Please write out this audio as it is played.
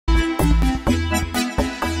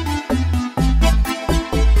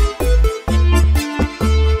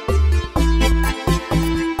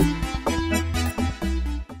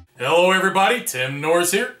everybody, Tim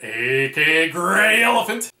Norris here, aka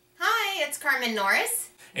GreyElephant. Hi, it's Carmen Norris.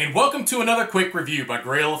 And welcome to another quick review by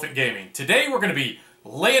GreyElephant Gaming. Today we're going to be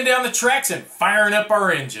laying down the tracks and firing up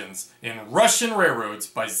our engines in Russian Railroads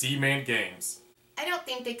by Z-Man Games. I don't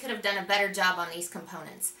think they could have done a better job on these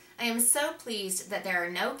components. I am so pleased that there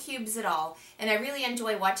are no cubes at all, and I really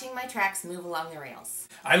enjoy watching my tracks move along the rails.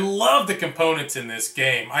 I love the components in this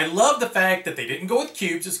game. I love the fact that they didn't go with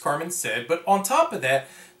cubes, as Carmen said, but on top of that,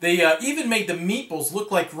 they even made the meeples look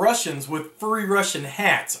like Russians with furry Russian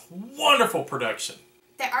hats. Wonderful production.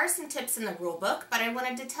 There are some tips in the rulebook, but I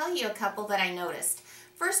wanted to tell you a couple that I noticed.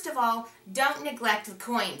 First of all, don't neglect the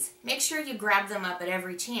coins. Make sure you grab them up at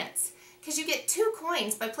every chance, because you get 2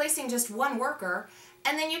 coins by placing just 1 worker,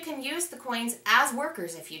 and then you can use the coins as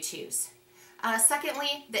workers if you choose.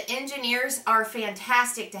 Secondly, the engineers are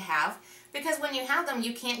fantastic to have, because when you have them,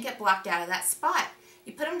 you can't get blocked out of that spot.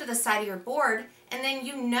 You put them to the side of your board, and then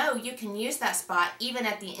you know you can use that spot even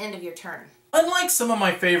at the end of your turn. Unlike some of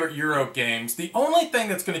my favorite Euro games, the only thing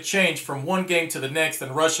that's going to change from one game to the next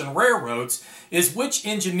in Russian Railroads is which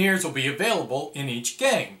engineers will be available in each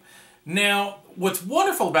game. Now, what's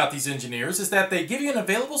wonderful about these engineers is that they give you an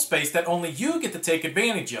available space that only you get to take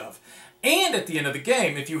advantage of. And at the end of the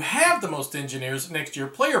game, if you have the most engineers next to your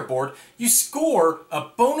player board, you score a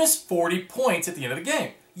bonus 40 points at the end of the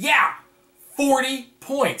game. Yeah, 40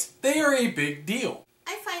 points. They are a big deal.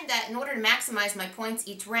 I find that in order to maximize my points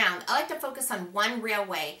each round, I like to focus on one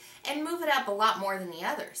railway and move it up a lot more than the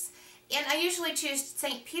others. And I usually choose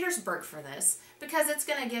St. Petersburg for this because it's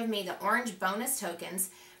going to give me the orange bonus tokens,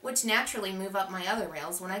 which naturally move up my other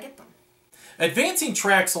rails when I get them. Advancing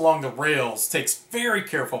tracks along the rails takes very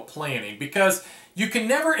careful planning because you can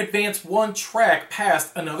never advance one track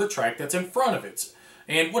past another track that's in front of it.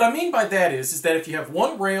 And what I mean by that is that if you have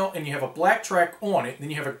one rail and you have a black track on it, then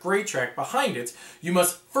you have a gray track behind it, you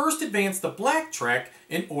must first advance the black track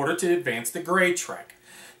in order to advance the gray track.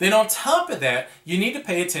 Then on top of that, you need to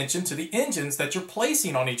pay attention to the engines that you're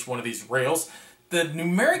placing on each one of these rails. The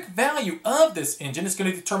numeric value of this engine is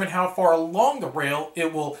going to determine how far along the rail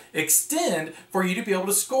it will extend for you to be able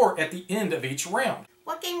to score at the end of each round.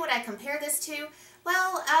 What game would I compare this to?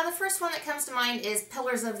 Well, the first one that comes to mind is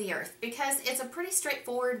Pillars of the Earth, because it's a pretty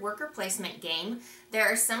straightforward worker placement game. There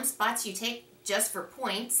are some spots you take just for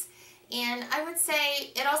points, and I would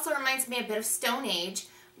say it also reminds me a bit of Stone Age,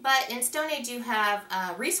 but in Stone Age you have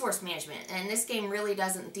resource management, and this game really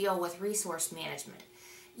doesn't deal with resource management.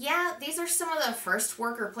 Yeah, these are some of the first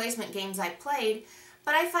worker placement games I played,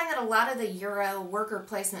 but I find that a lot of the Euro worker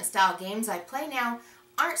placement style games I play now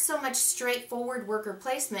aren't so much straightforward worker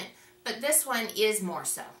placement, but this one is more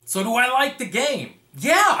so. So do I like the game?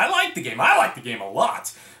 Yeah, I like the game. I like the game a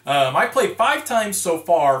lot. I played 5 times so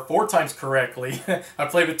far, 4 times correctly. I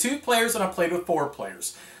played with 2 players and I played with 4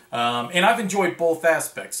 players. And I've enjoyed both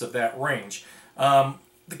aspects of that range.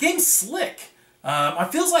 The game's slick.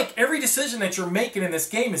 It feels like every decision that you're making in this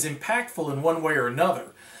game is impactful in one way or another.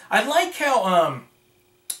 I like how,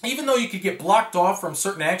 even though you could get blocked off from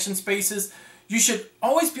certain action spaces, you should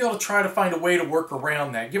always be able to try to find a way to work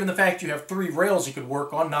around that, given the fact you have 3 rails you could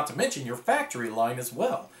work on, not to mention your factory line as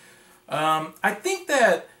well. I think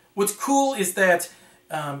that what's cool is that,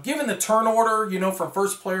 given the turn order, you know, from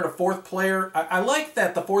first player to 4th player, I like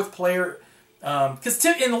that the 4th player, because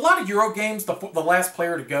in a lot of Euro games, the last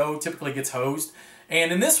player to go typically gets hosed.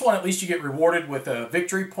 And in this one, at least you get rewarded with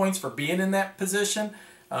victory points for being in that position.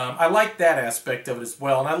 I like that aspect of it as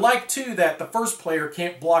well. And I like, too, that the first player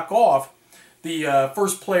can't block off the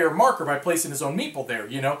first player marker by placing his own meeple there,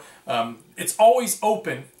 you know. It's always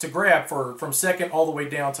open to grab from 2nd all the way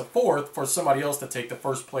down to 4th for somebody else to take the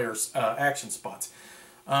first player's action spots.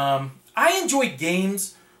 I enjoy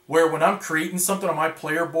games where when I'm creating something on my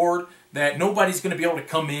player board that nobody's going to be able to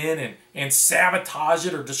come in and sabotage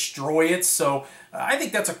it or destroy it. So I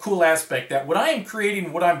think that's a cool aspect, that when I am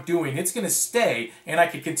creating what I'm doing, it's going to stay, and I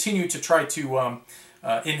can continue to try to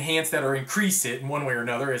enhance that or increase it in one way or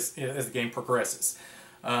another as the game progresses.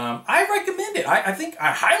 I recommend it. I think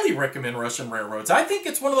I highly recommend Russian Railroads. I think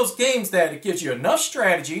it's one of those games that it gives you enough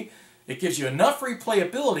strategy, it gives you enough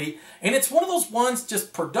replayability, and it's one of those ones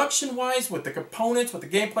just production-wise with the components, with the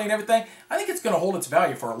gameplay and everything, I think it's going to hold its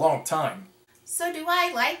value for a long time. So do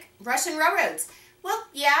I like Russian Railroads? Well,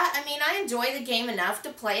 yeah, I mean, I enjoy the game enough to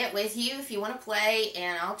play it with you if you want to play,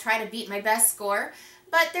 and I'll try to beat my best score.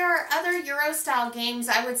 But there are other Euro-style games,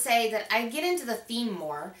 I would say, that I get into the theme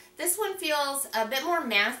more. This one feels a bit more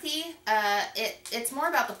mathy. It's more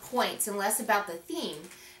about the points and less about the theme.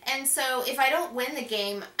 And so if I don't win the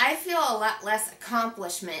game, I feel a lot less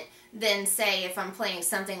accomplishment than, say, if I'm playing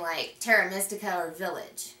something like Terra Mystica or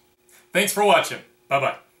Village. Thanks for watching.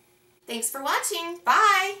 Bye-bye. Thanks for watching.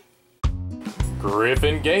 Bye!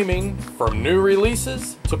 Griffin Gaming, from new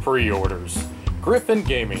releases to pre-orders. Griffin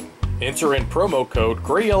Gaming. Enter in promo code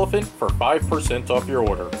GreyElephant for 5% off your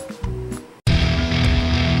order.